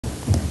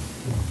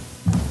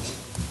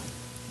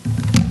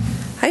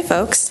Hi,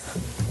 folks.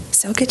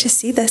 So good to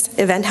see this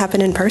event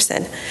happen in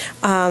person.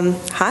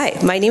 Hi,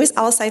 my name is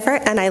Alla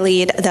Seiffert, and I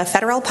lead the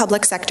Federal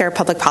Public Sector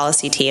Public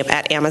Policy team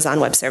at Amazon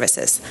Web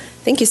Services.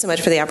 Thank you so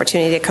much for the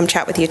opportunity to come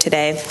chat with you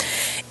today.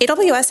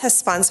 AWS has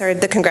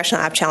sponsored the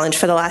Congressional App Challenge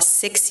for the last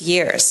 6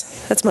 years.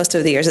 That's most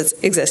of the years it's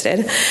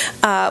existed.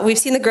 We've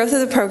seen the growth of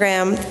the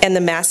program and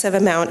the massive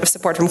amount of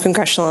support from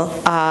congressional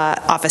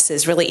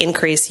offices really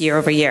increase year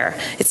over year.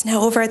 It's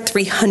now over at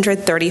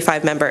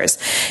 335 members,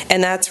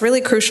 and that's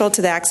really crucial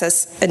to the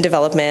access and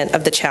development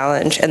of the challenge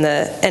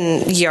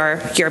and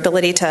your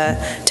ability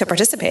to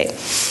participate.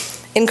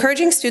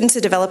 Encouraging students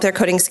to develop their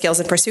coding skills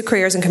and pursue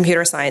careers in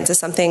computer science is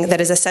something that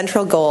is a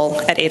central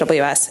goal at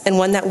AWS and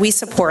one that we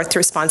support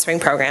through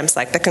sponsoring programs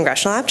like the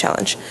Congressional App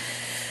Challenge.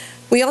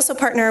 We also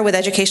partner with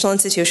educational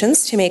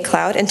institutions to make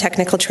cloud and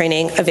technical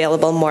training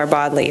available more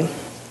broadly.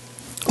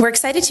 We're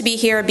excited to be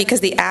here because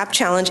the App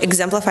Challenge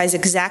exemplifies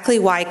exactly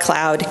why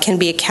cloud can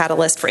be a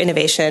catalyst for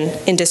innovation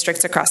in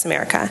districts across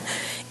America.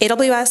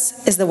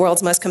 AWS is the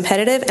world's most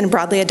competitive and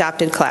broadly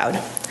adopted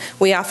cloud.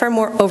 We offer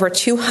over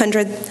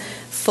 200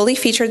 fully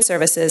featured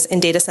services in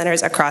data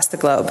centers across the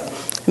globe.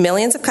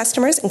 Millions of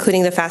customers,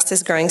 including the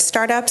fastest growing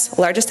startups,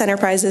 largest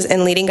enterprises,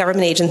 and leading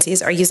government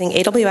agencies, are using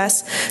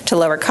AWS to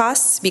lower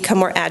costs, become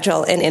more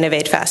agile, and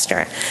innovate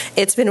faster.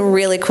 It's been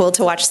really cool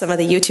to watch some of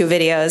the YouTube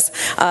videos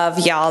of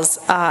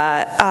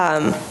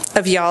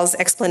y'all's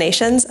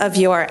explanations of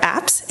your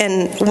apps.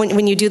 And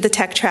when you do the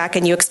tech track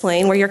and you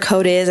explain where your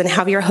code is and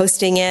how you're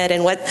hosting it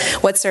and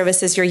what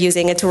services you're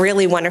using, it's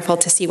really wonderful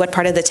to see what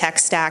part of the tech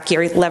stack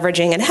you're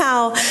leveraging and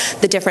how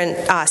the different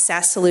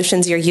SaaS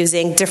solutions you're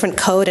using, different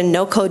code and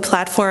no-code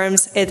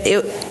platforms.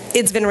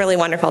 It's been really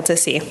wonderful to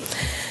see.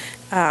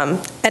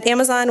 At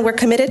Amazon, we're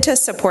committed to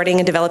supporting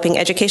and developing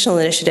educational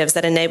initiatives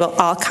that enable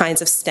all kinds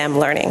of STEM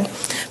learning.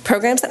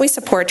 Programs that we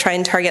support try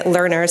and target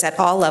learners at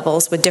all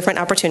levels with different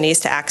opportunities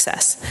to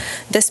access.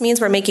 This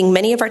means we're making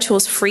many of our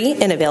tools free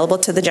and available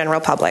to the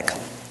general public.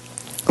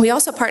 We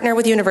also partner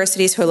with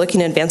universities who are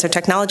looking to advance their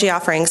technology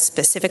offerings,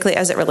 specifically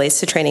as it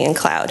relates to training in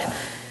cloud.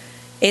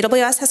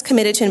 AWS has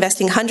committed to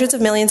investing hundreds of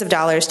millions of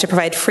dollars to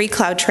provide free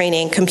cloud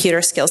training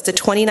computer skills to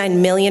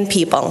 29 million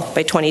people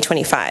by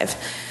 2025.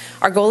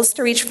 Our goal is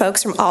to reach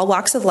folks from all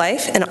walks of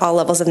life and all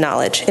levels of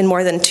knowledge in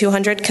more than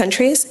 200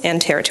 countries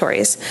and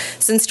territories.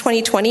 Since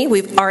 2020,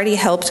 we've already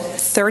helped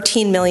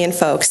 13 million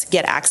folks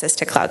get access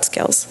to cloud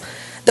skills.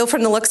 Though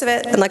from the looks of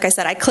it, and like I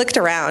said, I clicked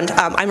around.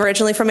 I'm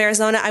originally from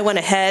Arizona. I went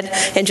ahead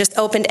and just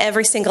opened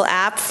every single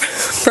app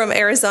from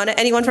Arizona.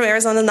 Anyone from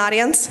Arizona in the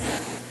audience?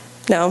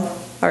 No?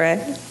 All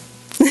right.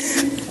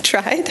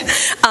 Tried.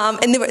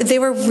 And they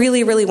were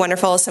really, really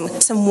wonderful.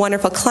 Some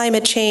wonderful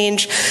climate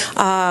change,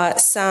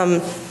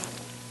 some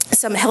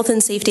health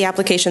and safety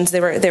applications.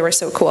 They were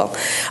so cool.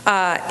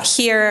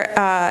 Here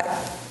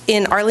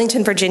in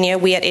Arlington, Virginia,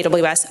 we at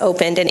AWS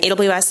opened an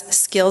AWS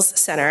Skills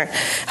Center,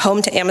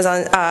 home to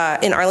Amazon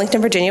in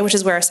Arlington, Virginia, which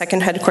is where our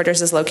second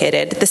headquarters is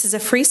located. This is a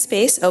free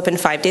space open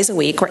 5 days a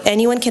week where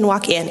anyone can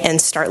walk in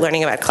and start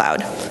learning about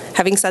cloud.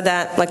 Having said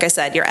that, like I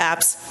said, your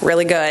app's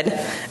really good.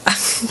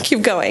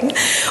 Keep going.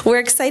 We're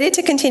excited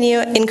to continue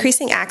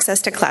increasing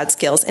access to cloud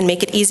skills and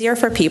make it easier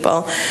for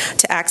people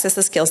to access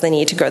the skills they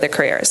need to grow their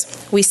careers.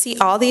 We see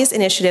all these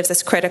initiatives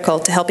as critical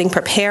to helping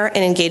prepare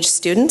and engage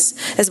students,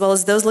 as well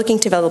as those looking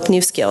to develop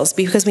new skills,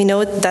 because we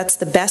know that's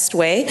the best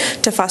way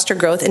to foster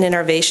growth and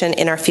innovation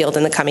in our field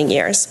in the coming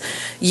years.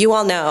 You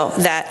all know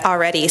that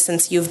already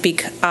since you've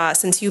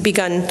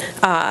begun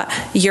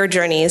your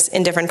journeys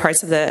in different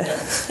parts of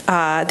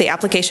the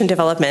application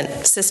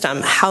development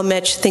system, how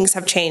much things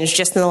have changed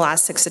just in the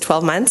last 6 to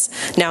 12 months.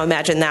 Now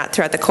imagine that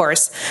throughout the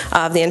course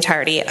of the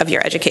entirety of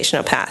your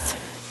educational path.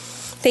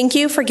 Thank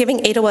you for giving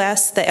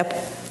AWS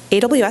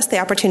the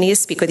opportunity to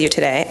speak with you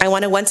today. I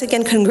want to once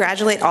again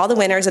congratulate all the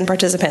winners and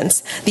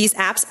participants. These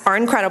apps are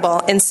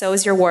incredible, and so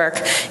is your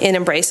work in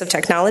embrace of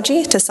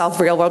technology to solve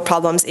real-world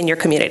problems in your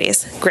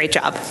communities. Great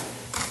job.